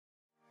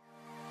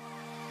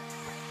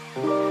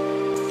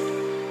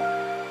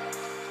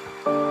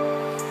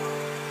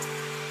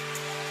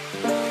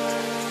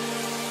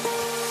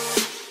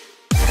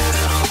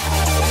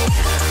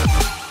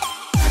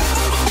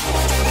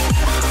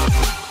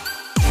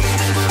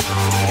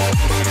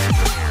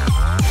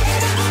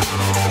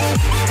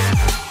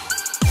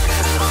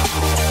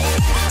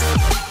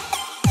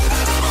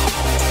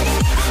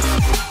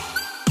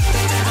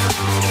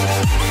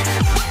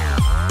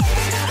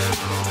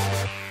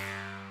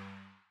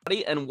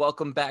everybody, and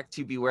welcome back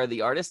to Beware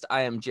the Artist.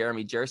 I am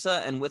Jeremy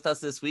Jersa, and with us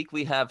this week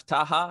we have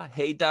Taha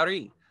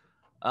Heydari.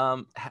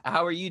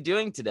 How are you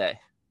doing today?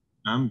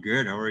 I'm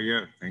good. How are you?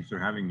 Thanks for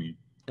having me.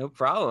 No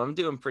problem. I'm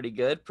doing pretty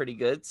good, pretty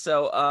good.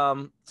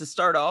 So to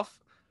start off,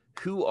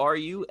 who are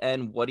you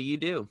and what do you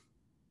do?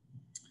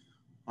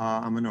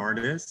 I'm an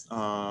artist,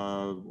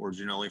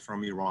 originally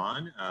from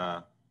Iran,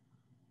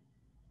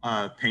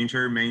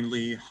 painter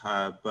mainly,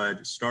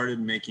 but started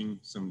making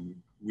some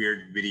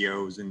weird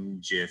videos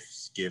and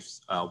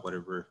GIFs,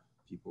 whatever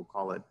people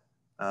call it.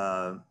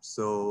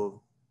 So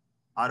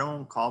I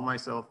don't call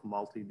myself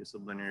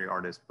multidisciplinary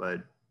artist, but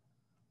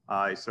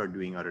I started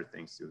doing other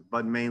things too.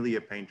 But mainly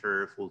a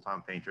painter,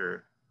 full-time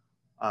painter,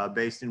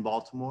 based in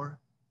Baltimore,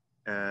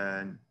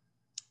 and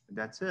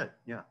that's it.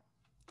 Yeah.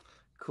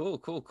 Cool,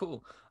 cool,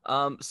 cool.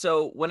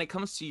 So when it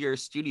comes to your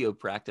studio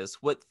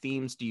practice, what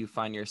themes do you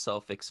find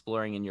yourself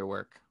exploring in your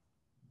work?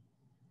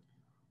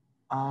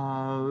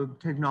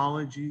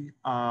 Technology,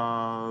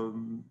 I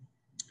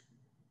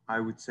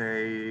would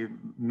say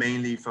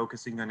mainly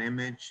focusing on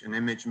image and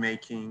image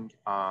making,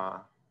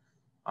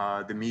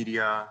 the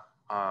media,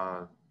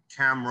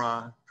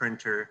 camera,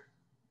 printer,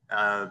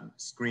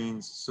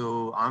 screens.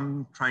 So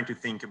I'm trying to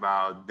think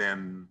about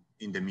them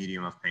in the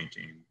medium of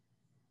painting.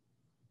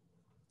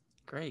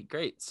 Great,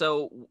 great.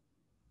 So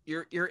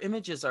your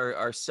images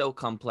are so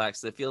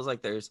complex. It feels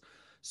like there's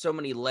so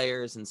many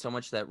layers and so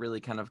much that really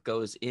kind of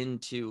goes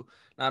into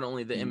not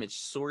only the image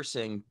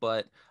sourcing,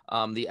 but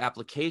the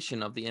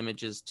application of the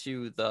images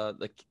to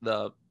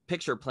the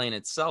picture plane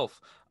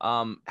itself.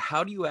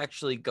 How do you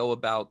actually go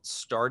about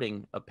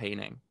starting a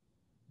painting?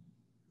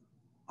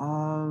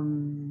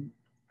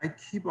 I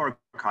keep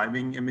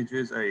archiving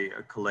images. I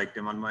collect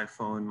them on my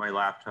phone, my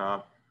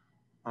laptop.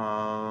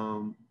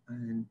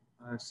 And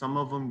some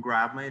of them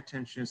grab my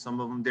attention. Some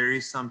of them, there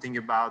is something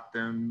about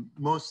them,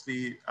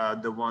 mostly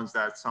the ones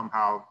that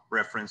somehow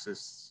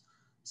references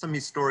some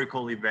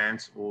historical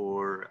events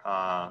or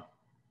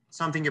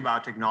something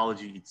about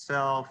technology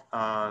itself.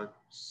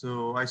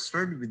 So I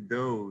started with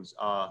those.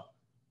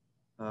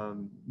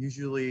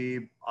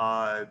 Usually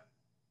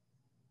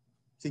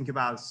think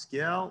about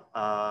scale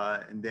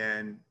and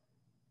then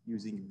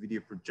using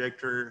video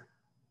projector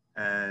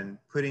and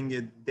putting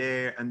it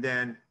there. And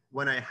then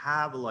when I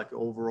have like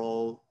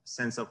overall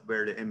sense of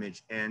where the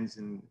image ends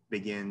and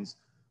begins,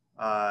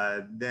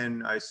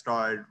 then I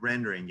start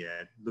rendering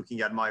it, looking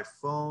at my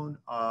phone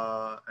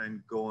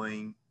and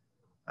going,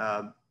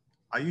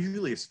 I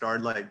usually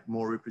start like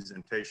more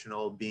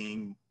representational,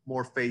 being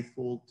more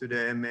faithful to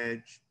the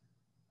image.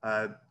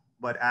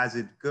 But as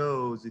it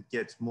goes, it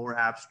gets more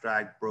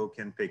abstract,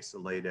 broken,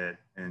 pixelated,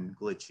 and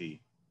glitchy.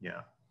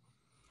 Yeah.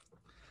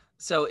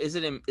 So is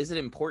it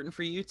important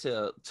for you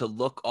to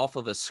look off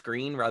of a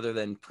screen rather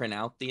than print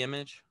out the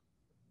image?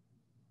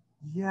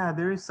 Yeah,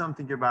 there is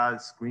something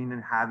about screen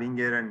and having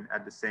it, and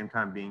at the same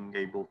time being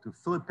able to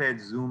flip it,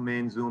 zoom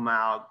in, zoom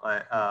out,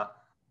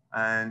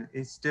 and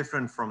it's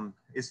different from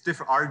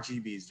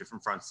RGB is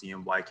different from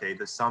CMYK.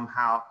 But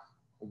somehow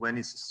when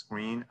it's a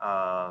screen,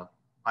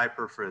 I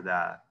prefer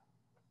that.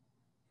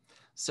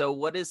 So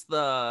what is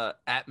the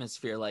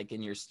atmosphere like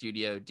in your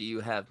studio? Do you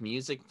have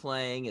music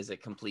playing? Is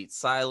it complete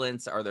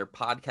silence? Are there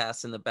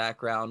podcasts in the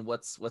background?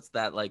 What's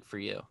that like for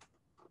you?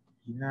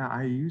 Yeah,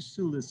 I used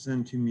to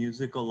listen to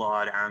music a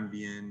lot,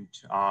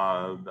 ambient,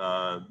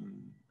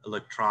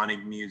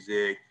 electronic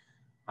music.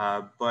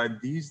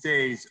 But these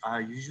days, I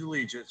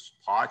usually just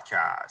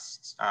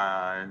podcasts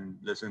and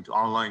listen to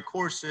online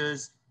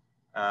courses.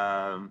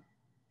 Um,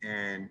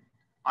 and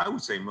I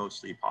would say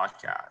mostly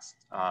podcasts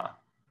uh,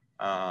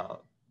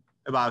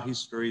 about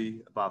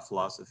history, about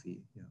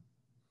philosophy. Yeah.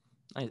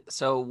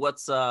 So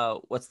what's the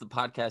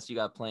podcast you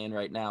got playing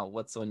right now?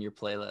 What's on your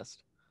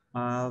playlist?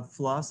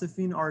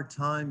 Philosophy in Our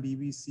Time,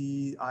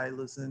 BBC, I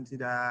listen to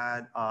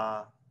that.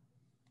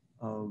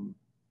 Um,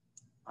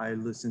 I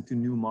listen to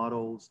New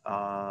Models.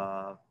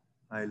 I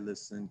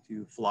listen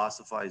to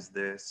Philosophize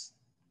This.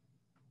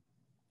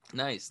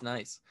 Nice,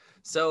 nice.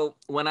 So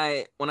when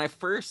I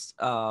first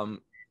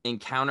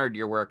encountered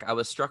your work, I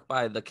was struck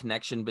by the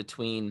connection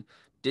between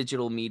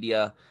digital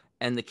media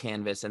and the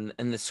canvas and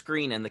the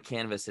screen and the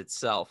canvas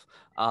itself.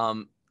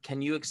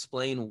 Can you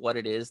explain what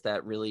it is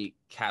that really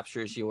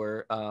captures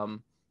your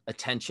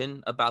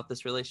attention about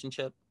this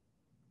relationship?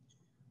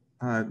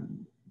 Uh,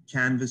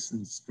 Canvas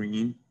and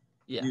screen.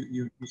 Yeah.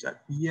 You said,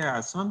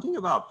 yeah, something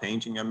about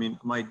painting. I mean,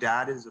 my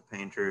dad is a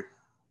painter.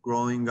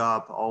 Growing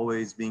up,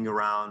 always being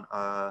around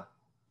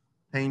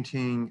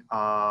painting.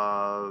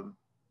 I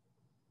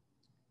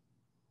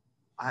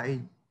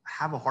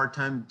have a hard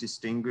time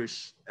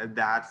distinguish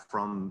that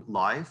from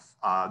life,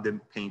 the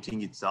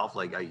painting itself.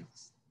 Like I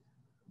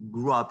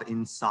grew up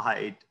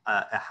inside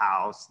a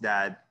house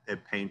that a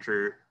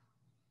painter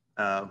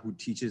who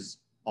teaches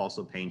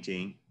also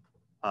painting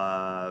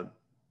uh,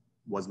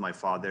 was my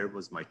father,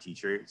 was my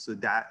teacher. So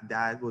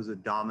that was a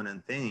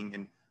dominant thing.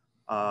 And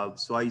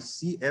so I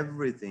see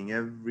everything,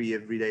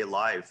 everyday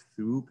life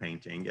through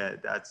painting.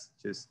 That's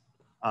just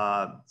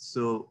and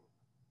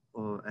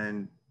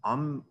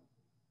I'm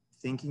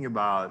thinking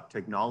about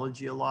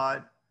technology a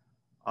lot.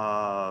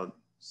 uh,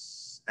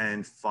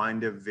 and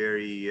find a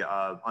very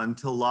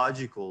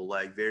ontological,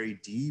 like very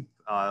deep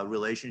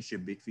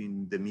relationship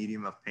between the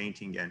medium of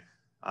painting and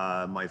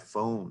my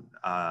phone.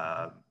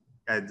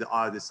 And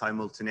the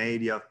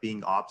simultaneity of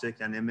being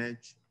object and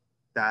image,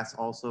 that's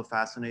also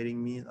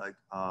fascinating me. Like,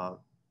 um,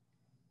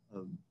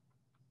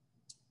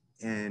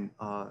 and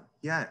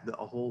yeah, the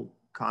whole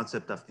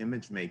concept of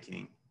image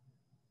making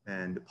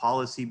and the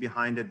policy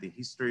behind it, the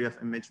history of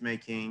image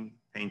making,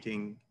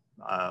 painting,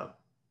 uh,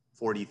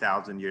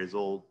 40,000 years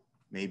old,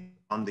 maybe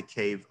on the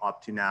cave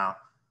up to now,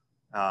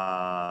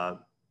 uh,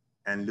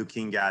 and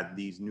looking at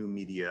these new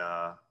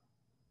media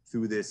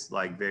through this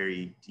like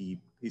very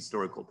deep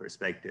historical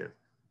perspective.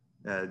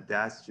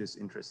 That's just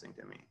interesting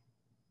to me.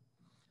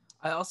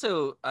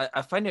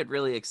 I find it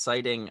really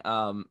exciting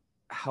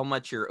how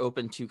much you're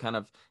open to kind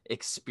of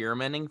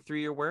experimenting through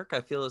your work.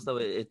 I feel as though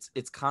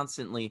it's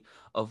constantly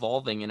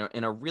evolving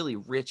in a really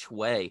rich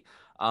way.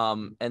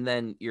 And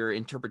then your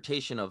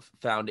interpretation of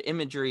found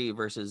imagery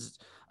versus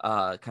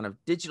kind of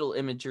digital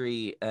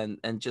imagery and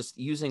just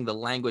using the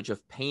language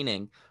of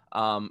painting.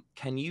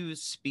 Can you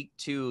speak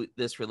to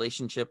this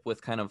relationship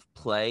with kind of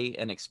play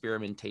and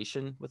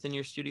experimentation within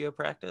your studio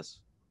practice?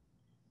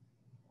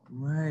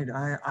 Right.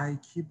 I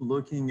keep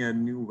looking at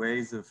new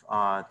ways of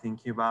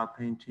thinking about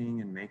painting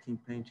and making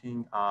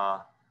painting.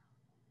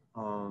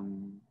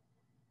 Um,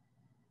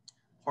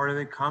 Part of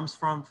it comes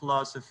from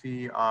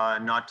philosophy,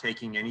 not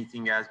taking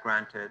anything as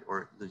granted,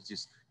 or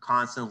just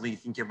constantly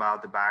thinking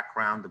about the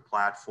background, the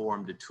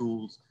platform, the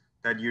tools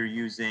that you're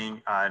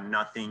using.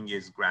 Nothing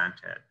is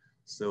granted.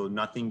 So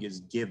nothing is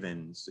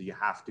given. So you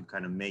have to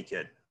kind of make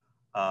it.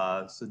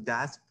 So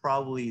that's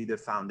probably the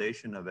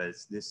foundation of it.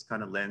 It's this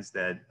kind of lens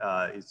that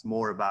is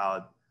more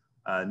about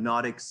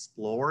not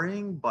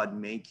exploring, but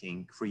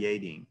making,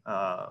 creating.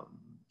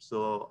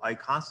 So I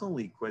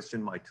constantly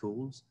question my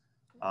tools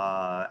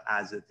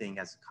as a thing,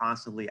 as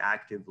constantly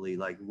actively,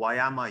 like, why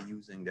am I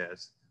using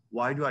this?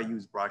 Why do I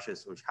use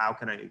brushes? Which, how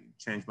can I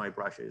change my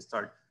brushes?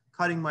 Start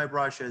cutting my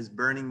brushes,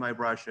 burning my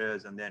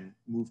brushes, and then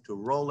move to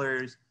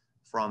rollers.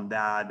 From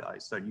that, I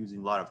start using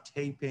a lot of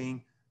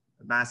taping,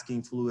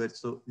 masking fluid.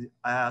 So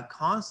I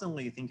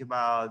constantly think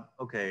about,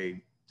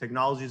 okay,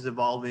 technology is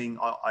evolving.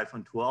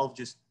 iPhone 12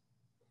 just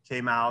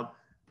came out,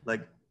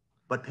 like,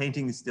 but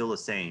painting is still the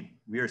same.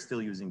 We are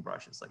still using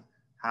brushes. Like,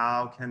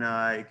 how can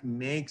I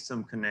make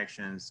some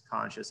connections,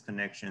 conscious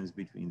connections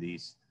between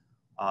these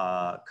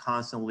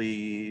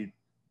constantly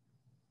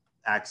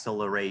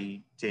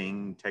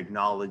accelerating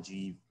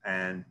technology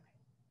and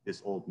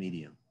this old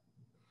medium?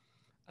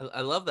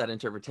 I love that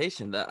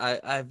interpretation. That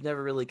I've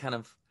never really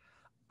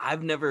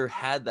I've never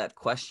had that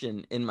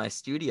question in my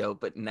studio,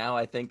 but now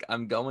I think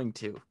I'm going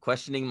to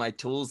questioning my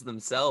tools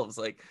themselves.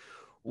 Like,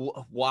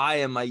 why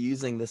am I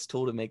using this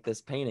tool to make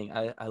this painting?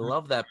 I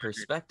love that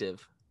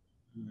perspective.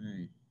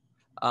 Right.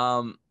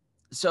 Um,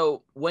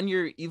 so when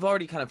you've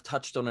already kind of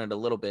touched on it a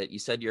little bit. You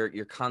said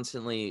you're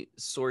constantly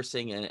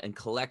sourcing and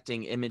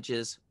collecting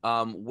images.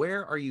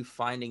 Where are you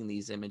finding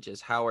these images?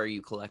 How are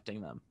you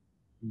collecting them?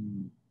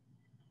 Hmm.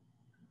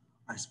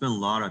 I spent a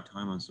lot of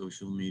time on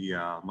social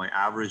media. My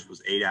average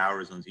was 8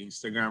 hours on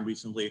Instagram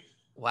recently.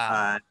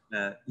 Wow.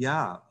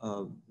 Yeah,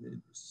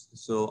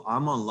 so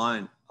I'm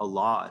online a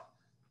lot.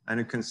 And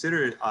I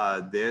consider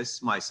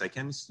this my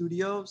second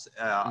studios.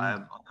 Mm.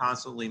 I'm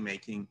constantly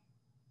making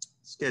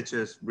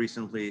sketches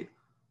recently,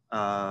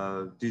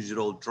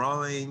 digital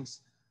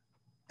drawings,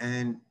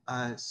 and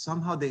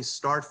somehow they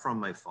start from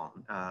my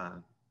phone.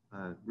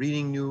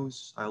 Reading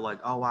news, I like,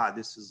 oh wow,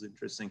 this is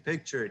interesting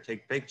picture.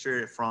 Take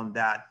picture from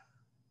that.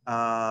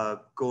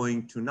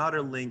 Going to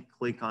another link,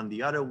 click on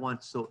the other one.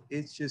 So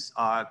it's just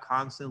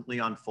constantly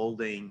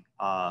unfolding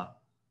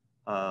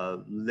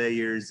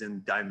layers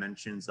and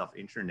dimensions of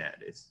internet.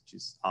 It's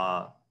just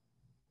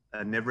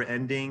never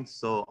ending.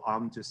 So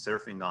I'm just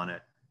surfing on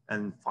it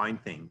and find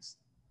things.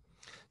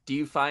 Do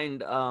you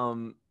find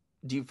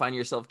do you find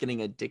yourself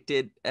getting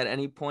addicted at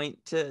any point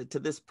to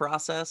this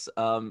process?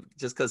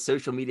 Just because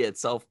social media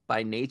itself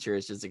by nature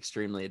is just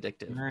extremely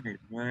addictive. Right,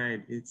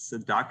 right. It's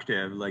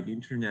seductive. Like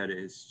internet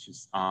is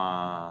just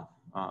yeah,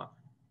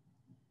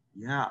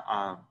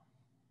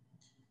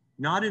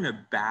 not in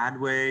a bad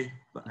way,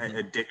 but Hmm.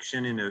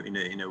 addiction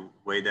in a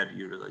way that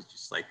you're like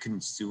just like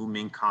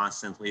consuming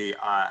constantly.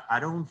 I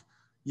don't,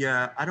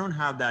 yeah, I don't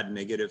have that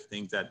negative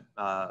thing that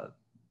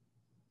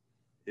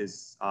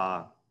is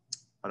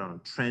I don't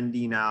know,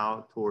 trendy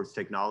now towards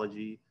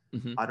technology.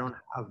 Hmm. I don't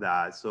have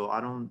that, so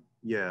I don't.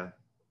 Yeah,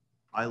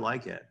 I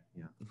like it.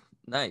 Yeah.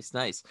 Nice,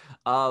 nice.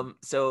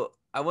 So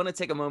I want to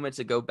take a moment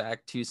to go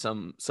back to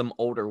some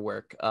older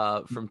work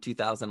from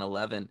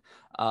 2011.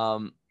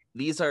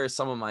 These are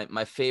some of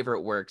my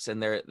favorite works,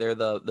 and they're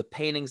the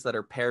paintings that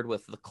are paired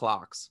with the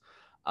clocks.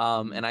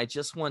 Mm. And I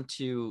just want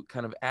to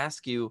kind of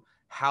ask you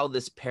how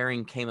this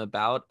pairing came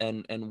about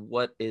and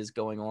what is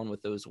going on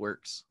with those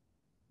works.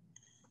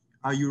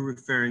 Are you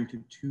referring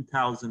to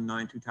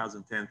 2009,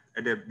 2010,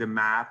 the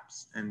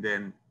maps and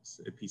then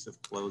a piece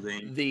of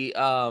clothing?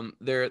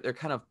 They're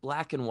kind of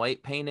black and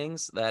white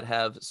paintings that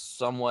have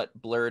somewhat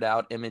blurred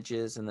out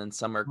images, and then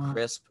some are Well,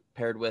 crisp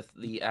paired with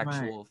the right.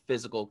 actual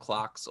physical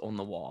clocks on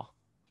the wall.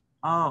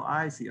 Oh,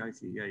 I see. I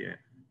see. Yeah, yeah.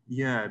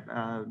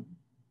 Yeah.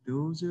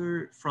 Those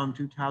are from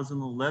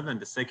 2011,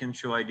 the second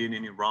show I did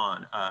in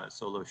Iran,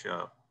 solo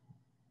show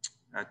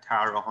at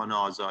Tarahan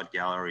Azad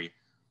Gallery.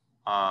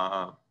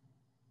 Uh,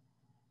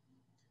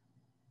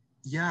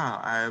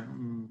 yeah,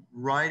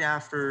 right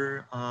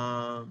after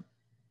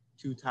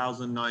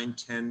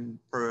 2009-10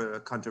 per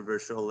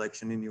controversial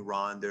election in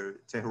Iran, there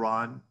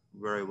Tehran,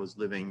 where I was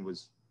living,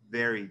 was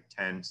very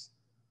tense.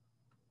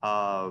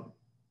 Uh,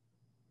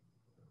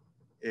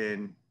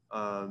 and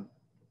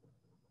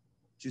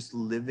just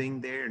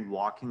living there and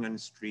walking on the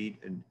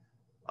street and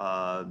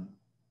uh,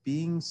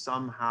 being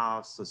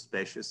somehow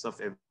suspicious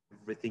of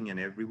everything and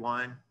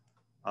everyone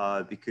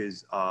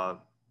because uh,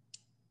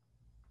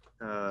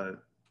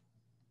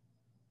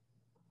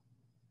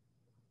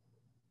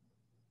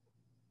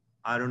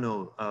 I don't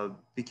know,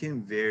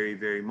 became very,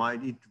 very,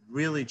 it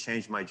really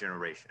changed my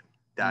generation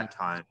Mm, that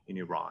time in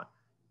Iran.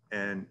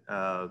 And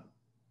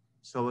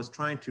so I was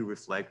trying to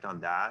reflect on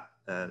that,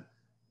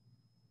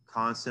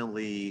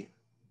 constantly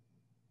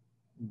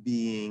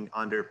being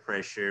under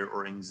pressure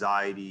or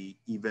anxiety,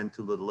 even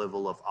to the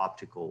level of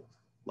optical,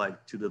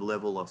 like to the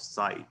level of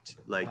sight.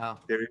 Like wow.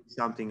 there is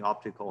something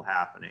optical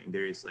happening.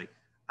 There is like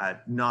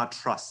not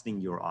trusting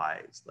your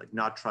eyes, like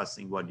not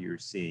trusting what you're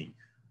seeing.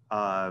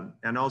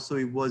 And also,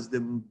 it was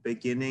the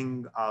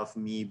beginning of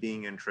me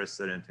being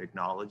interested in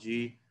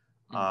technology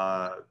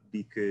Mm,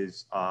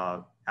 because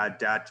at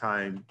that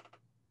time,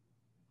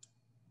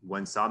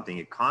 when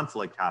a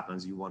conflict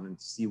happens, you want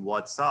to see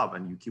what's up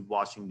and you keep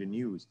watching the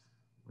news.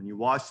 When you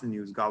watch the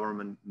news,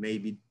 government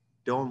maybe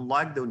don't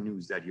like the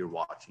news that you're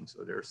watching.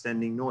 So they're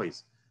sending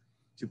noise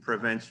to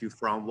prevent you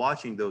from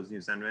watching those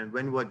news. And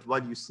when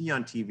what you see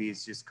on TV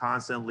is just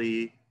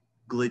constantly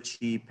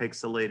glitchy,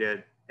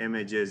 pixelated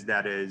images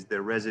that is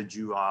the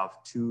residue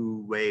of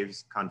two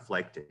waves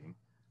conflicting.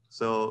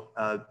 So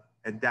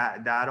and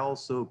that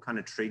also kind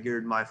of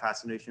triggered my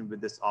fascination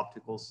with this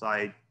optical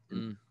side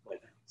and mm.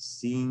 like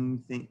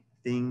seeing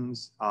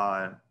things.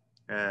 Uh,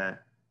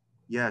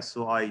 yeah,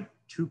 so I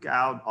took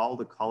out all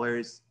the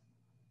colors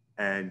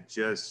and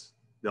just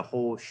the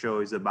whole show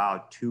is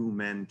about two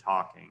men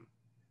talking.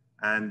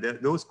 And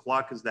those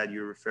clocks that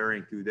you're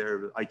referring to,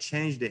 there, I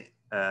changed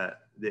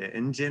the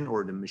engine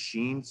or the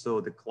machine, so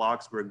the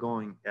clocks were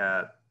going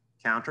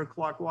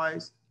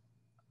counterclockwise.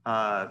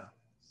 Uh,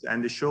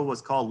 and the show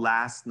was called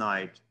Last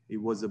Night.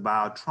 It was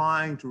about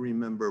trying to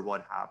remember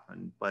what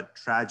happened, but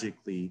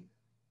tragically,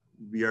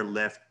 we are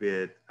left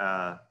with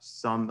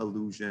some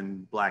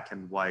illusion, black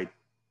and white,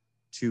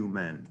 two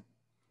men.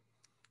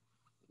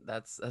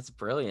 That's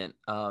brilliant.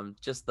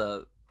 Just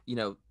you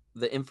know,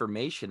 the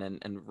information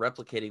and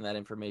replicating that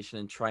information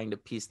and trying to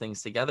piece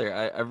things together.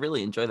 I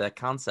really enjoy that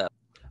concept.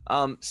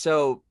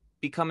 So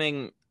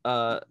becoming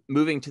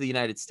moving to the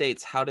United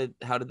States, how did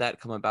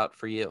that come about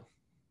for you?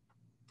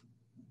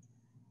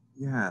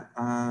 Yeah,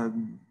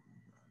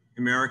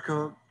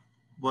 America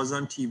was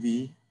on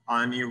TV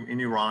in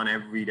Iran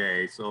every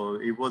day, so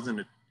it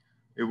wasn't a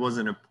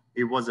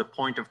it was a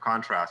point of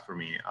contrast for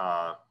me.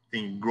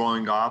 Thing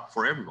growing up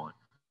for everyone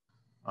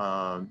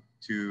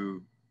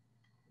to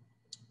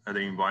the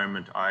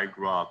environment I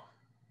grew up.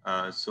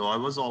 So I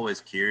was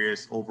always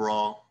curious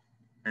overall,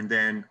 and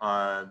then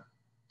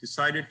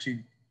decided to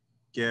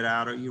get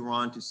out of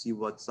Iran to see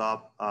what's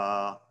up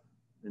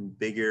in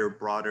bigger,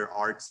 broader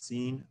art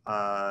scene,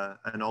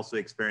 and also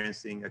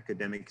experiencing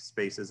academic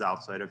spaces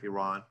outside of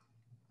Iran.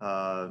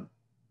 Uh,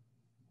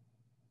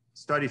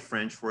 Studied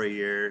French for a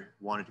year,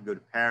 wanted to go to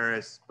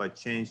Paris, but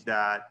changed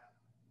that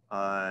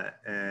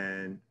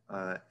and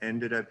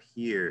ended up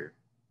here.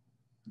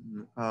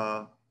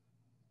 Uh,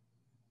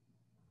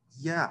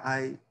 yeah,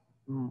 I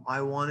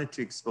wanted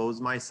to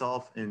expose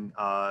myself and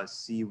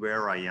see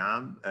where I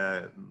am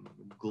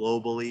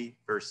globally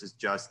versus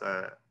just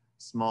a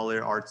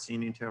smaller art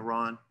scene in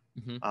Tehran.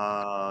 Hmm.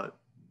 Uh,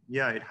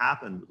 yeah, it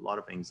happened. A lot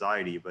of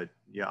anxiety, but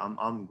yeah,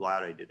 I'm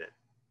glad I did it.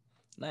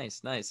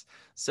 Nice, nice.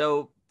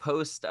 So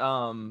post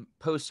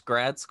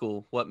grad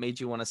school, what made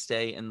you want to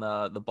stay in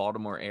the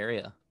Baltimore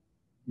area?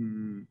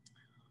 Mm,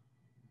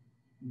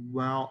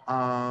 well,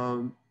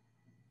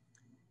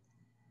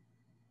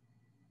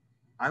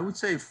 I would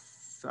say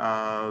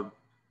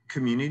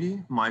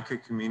community, micro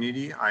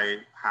community. I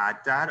had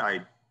that.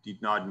 I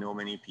did not know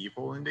many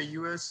people in the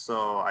U.S.,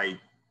 so I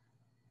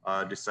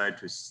decided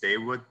to stay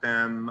with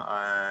them.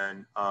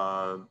 And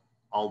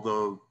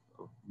although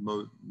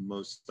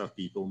most of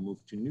people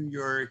moved to New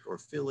York or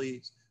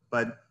Philly,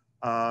 but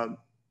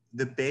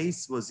the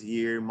base was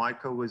here.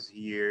 Micah was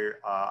here.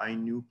 I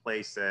knew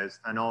places,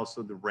 and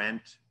also the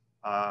rent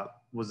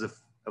was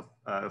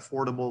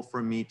affordable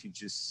for me to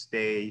just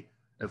stay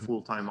a Mhm.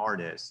 full-time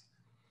artist.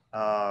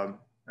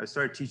 I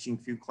started teaching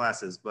a few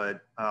classes,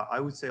 but I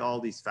would say all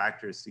these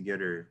factors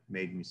together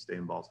made me stay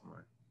in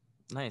Baltimore.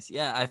 Nice.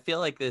 Yeah, I feel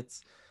like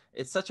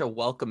it's such a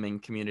welcoming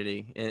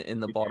community in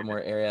the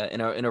Baltimore area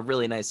in a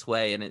really nice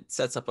way, and it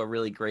sets up a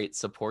really great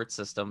support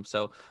system.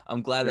 So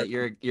I'm glad Yeah.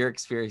 that you're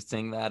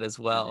experiencing that as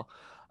well.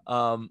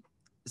 Um,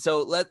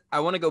 so I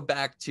want to go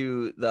back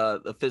to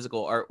the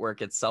physical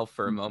artwork itself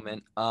for a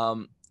moment.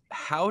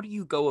 How do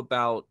you go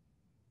about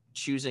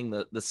choosing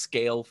the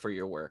scale for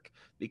your work?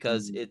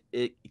 Because Mm.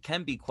 it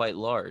can be quite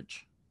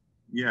large.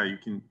 Yeah, you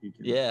can.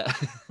 Yeah.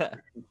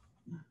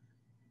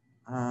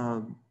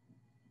 Um,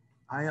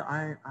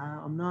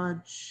 I'm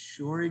not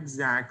sure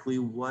exactly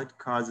what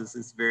causes.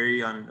 It's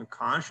very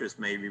unconscious.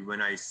 Maybe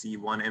when I see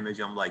one image,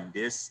 I'm like,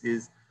 this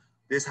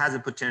has a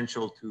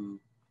potential to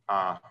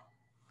uh,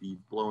 be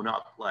blown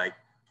up like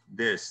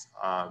this,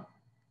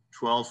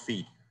 12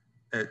 feet.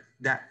 Uh,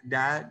 that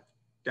that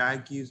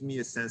that gives me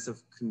a sense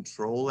of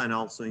control and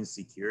also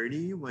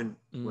insecurity Mm,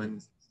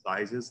 when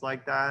sizes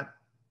like that.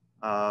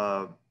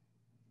 Uh,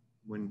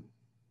 when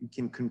you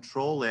can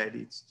control it,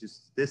 it's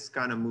just this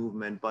kind of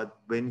movement. But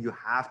when you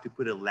have to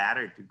put a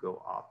ladder to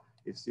go up,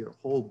 if your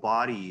whole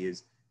body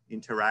is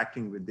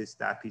interacting with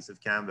that piece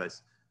of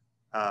canvas,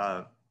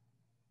 uh,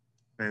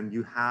 and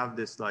you have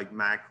this like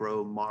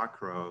macro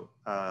macro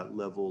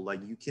level, like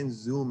you can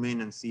zoom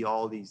in and see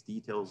all these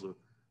details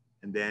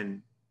and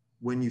then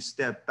when you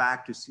step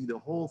back to see the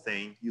whole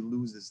thing, you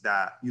lose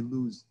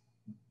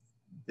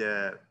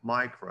the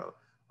micro.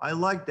 I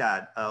like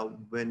that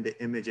when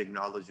the image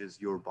acknowledges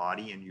your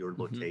body and your mhm.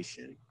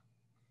 location.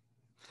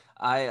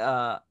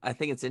 I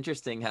think it's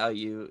interesting how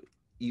you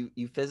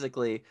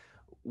physically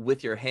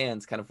with your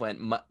hands kind of went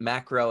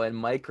macro and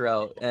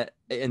micro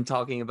in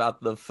talking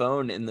about the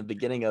phone in the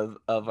beginning of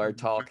our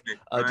talk,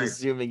 Right, right. just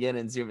zooming in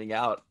and zooming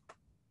out.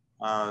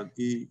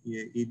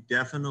 It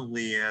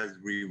definitely has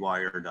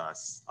rewired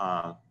us.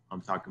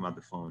 I'm talking about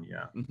the phone,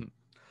 yeah. Mhm.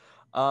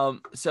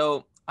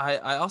 So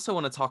I also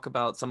want to talk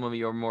about some of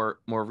your more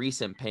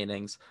recent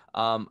paintings.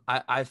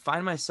 I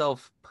find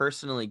myself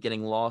personally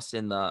getting lost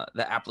in the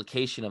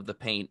application of the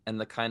paint and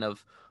the kind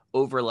of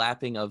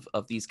overlapping of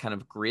these kind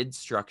of grid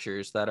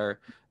structures that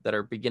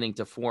are beginning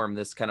to form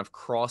this kind of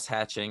cross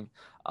hatching.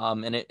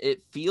 And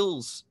it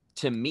feels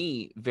to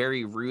me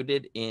very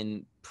rooted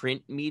in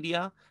print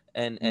media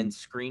and Mm.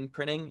 screen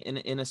printing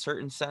in a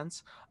certain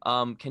sense.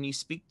 Can you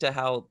speak to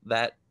how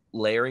that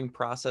layering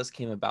process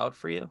came about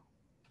for you?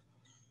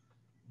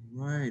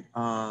 Right.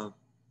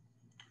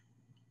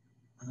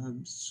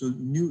 So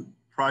new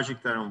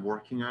project that I'm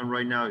working on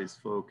right now is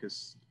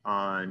focused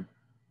on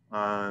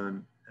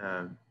um,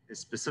 uh, a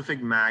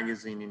specific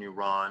magazine in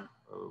Iran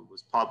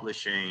was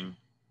publishing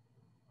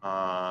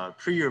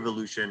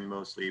pre-revolution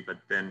mostly, but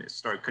then it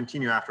started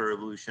continue after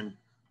revolution.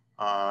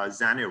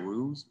 Zane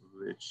Ruse,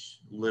 which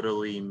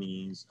literally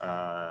means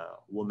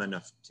woman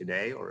of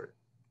today or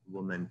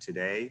woman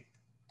today.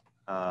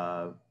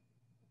 Uh,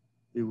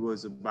 it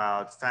was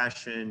about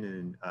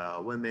fashion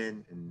and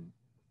women and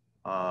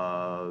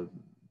uh,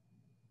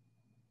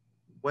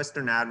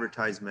 Western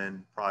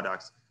advertisement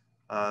products.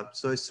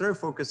 So I started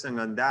focusing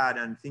on that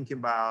and thinking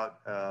about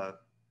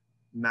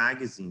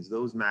magazines.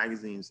 Those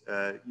magazines,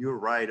 you're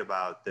right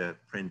about the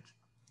print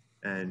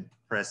and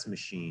press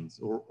machines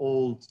or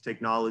old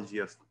technology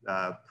of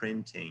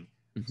printing.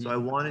 So Mhm. I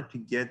wanted to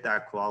get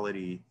that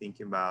quality,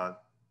 thinking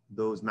about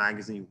those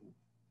magazines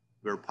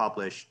were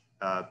published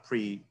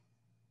pre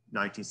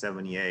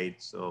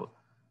 1978. So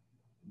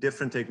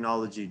different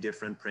technology,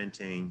 different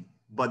printing,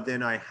 but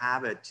then I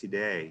have it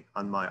today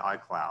on my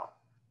iCloud,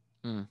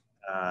 Mm,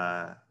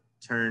 uh,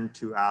 turned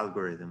to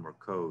algorithm or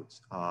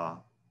codes. Uh,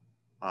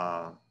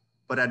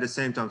 but at the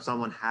same time,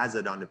 someone has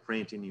it on the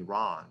print in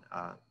Iran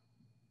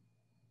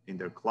in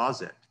their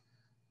closet.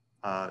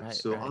 right,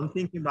 So right. I'm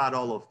thinking about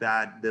all of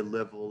that, the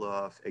level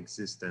of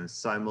existence,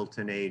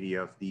 simultaneity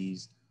of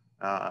these,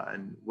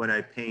 and when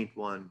I paint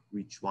one,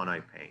 which one I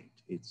paint.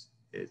 It's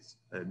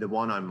the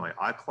one on my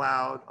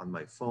iCloud, on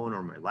my phone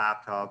or my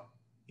laptop,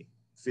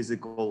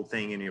 physical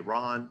thing in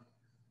Iran.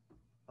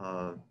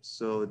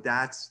 So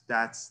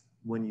that's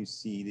when you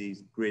see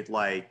these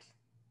grid-like,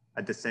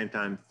 at the same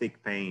time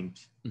thick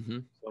paint. Hmm.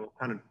 So I'm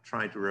kind of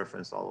trying to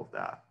reference all of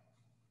that.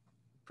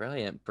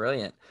 Brilliant,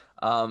 brilliant.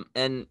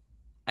 And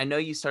I know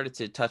you started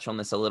to touch on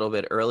this a little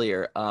bit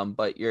earlier,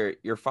 but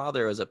your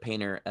father was a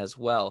painter as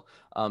well.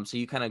 So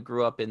you kind of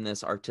grew up in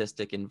this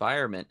artistic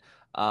environment.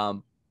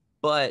 Um,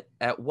 but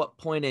at what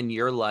point in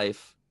your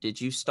life did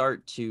you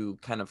start to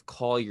kind of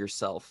call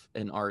yourself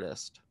an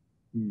artist?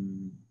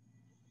 Hmm.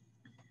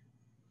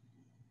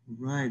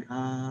 Right.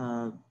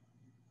 Uh,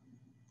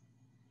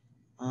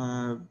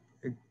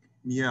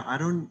 yeah, I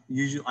don't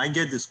usually, I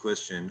get this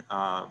question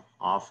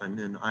often,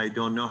 and I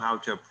don't know how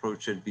to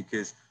approach it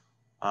because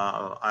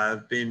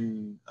I've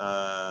been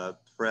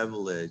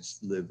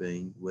privileged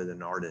living with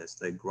an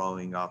artist, like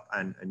growing up,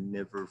 and I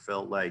never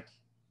felt like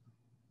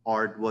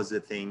art was a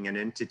thing, an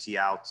entity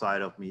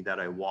outside of me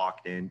that I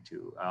walked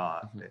into.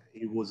 Hmm.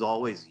 It was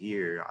always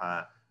here.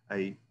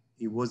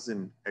 It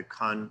wasn't a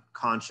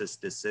conscious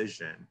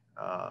decision.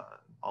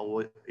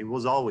 It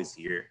was always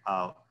here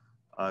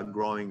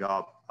growing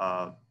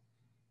up.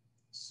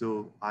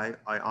 So I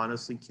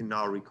honestly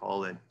cannot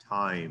recall a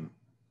time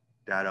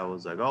that, I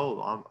was like,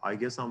 oh, I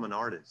guess I'm an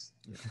artist.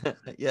 Yeah.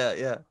 Yeah,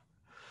 yeah.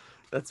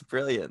 That's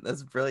brilliant.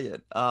 That's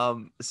brilliant.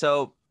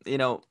 So, you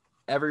know,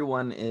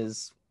 everyone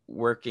is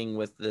working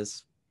with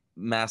this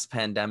mass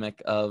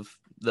pandemic of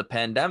the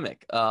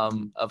pandemic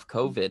of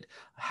COVID.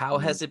 How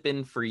Mhm. has it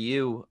been for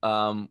you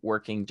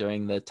working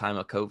during the time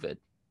of COVID?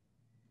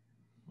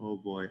 Oh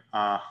boy.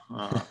 Uh,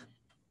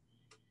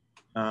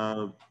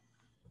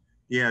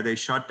 yeah, they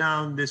shut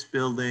down this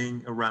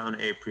building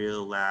around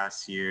April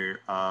last year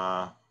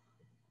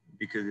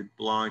because it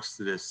belongs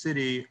to the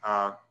city.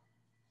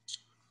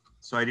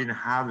 So I didn't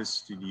have a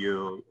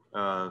studio.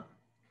 I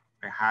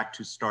had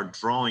to start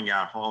drawing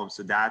at home.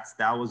 So that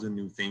was a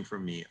new thing for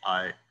me.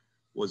 I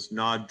was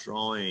not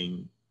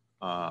drawing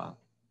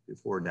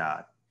before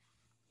that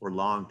for a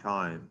long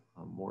time,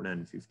 more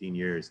than 15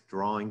 years.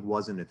 Drawing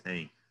wasn't a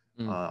thing.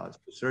 Mm,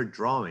 To start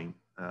drawing,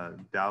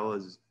 that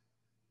was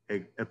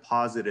a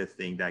positive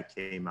thing that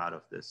came out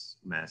of this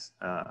mess.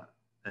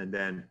 And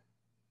then,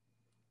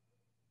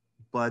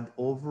 but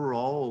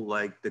overall,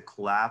 like the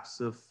collapse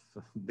of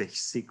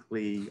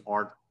basically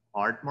art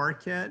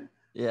market,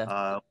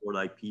 yeah. or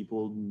like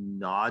people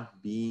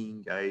not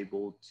being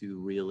able to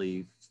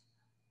really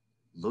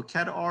look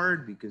at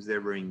art because they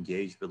were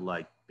engaged with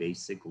like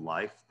basic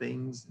life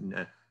things.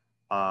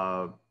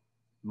 Uh,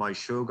 my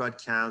show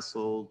got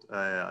canceled,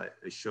 a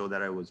show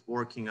that I was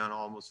working on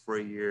almost for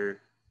a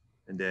year.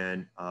 And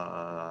then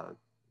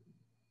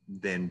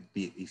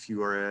if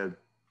you are a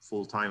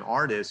full-time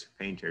artist,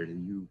 painter,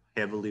 you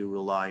heavily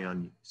rely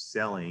on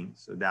selling.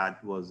 So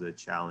that was a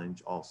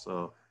challenge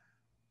also.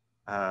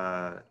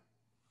 Uh,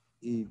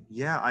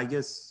 yeah, I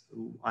guess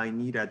I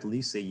need at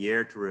least a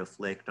year to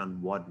reflect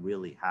on what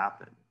really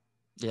happened.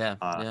 Yeah.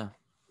 Uh, Yeah.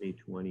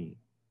 2020.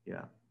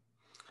 Yeah.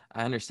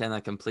 I understand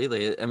that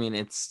completely. I mean,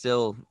 it's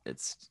still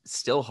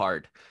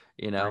hard,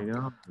 you I know.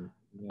 know.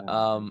 Yeah.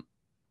 Um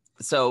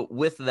so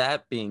with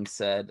that being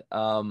said,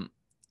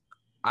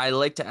 I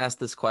like to ask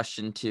this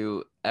question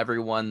to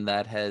everyone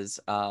that has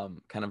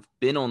kind of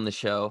been on the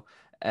show,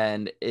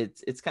 and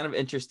it's kind of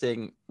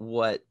interesting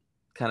what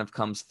kind of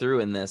comes through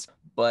in this.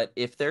 But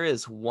if there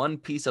is one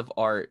piece of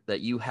art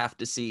that you have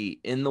to see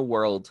in the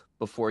world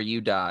before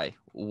you die,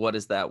 what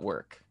is that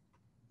work?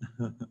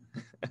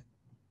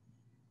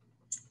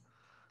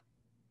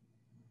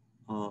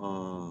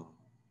 Oh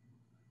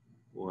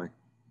boy,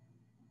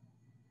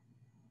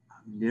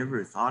 I've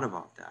never thought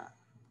about that.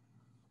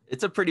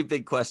 It's a pretty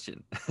big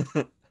question.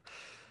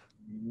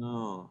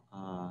 No.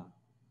 Oh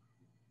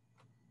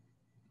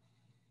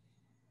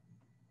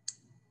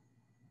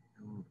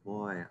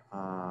boy.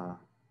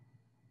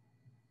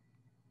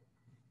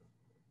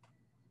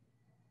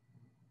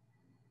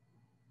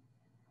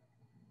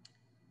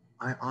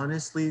 I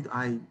honestly,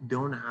 I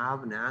don't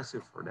have an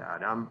answer for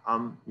that.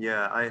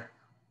 Yeah,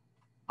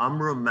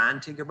 I'm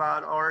romantic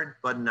about art,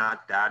 but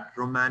not that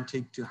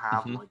romantic to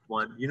have Mhm. like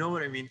one. You know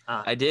what I mean?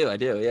 I do,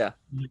 yeah.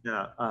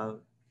 Yeah.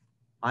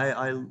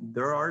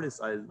 There are artists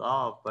I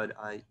love, but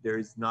there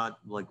is not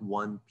like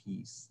one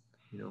piece.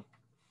 You know.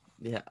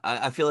 Yeah,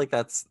 I feel like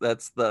that's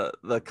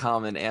the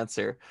common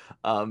answer,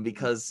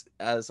 because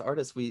as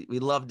artists we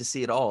love to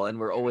see it all and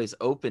we're always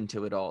open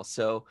to it all.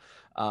 So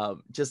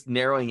just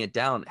narrowing it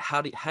down,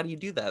 how do you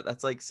do that?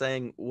 That's like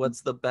saying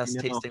what's the I best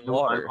know. tasting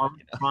water? I'm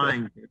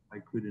trying, but I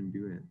couldn't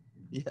do it.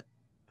 Yeah.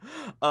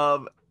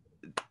 Um,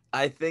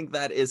 I think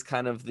that is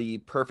kind of the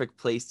perfect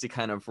place to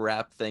kind of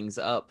wrap things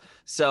up.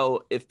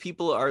 So if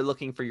people are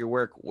looking for your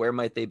work, where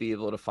might they be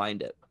able to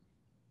find it?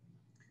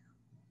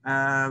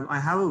 I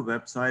have a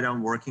website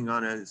I'm working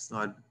on it. It's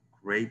not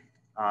great.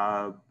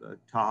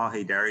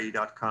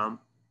 TahaHeydari.com,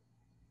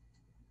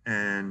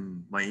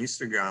 and my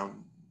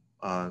Instagram.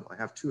 I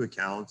have two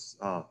accounts.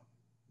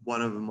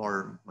 One of them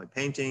are my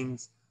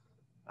paintings.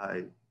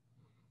 I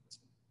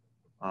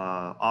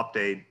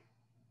update.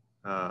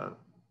 Uh,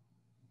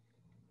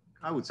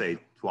 I would say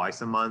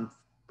twice a month.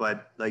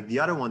 But like the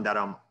other one that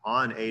I'm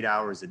on 8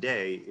 hours a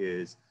day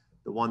is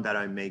the one that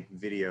I make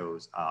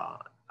videos on.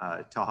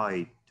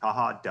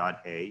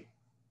 Taha.a.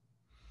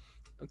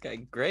 Okay,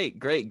 great,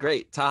 great,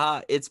 great.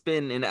 Taha, it's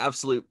been an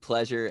absolute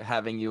pleasure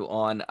having you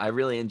on. I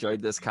really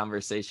enjoyed this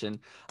conversation.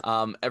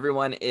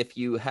 Everyone, if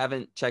you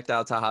haven't checked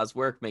out Taha's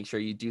work, make sure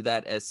you do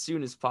that as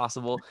soon as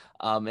possible.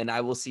 And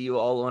I will see you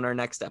all on our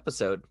next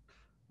episode.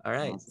 All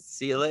right, Awesome.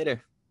 see you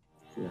later.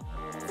 Yeah.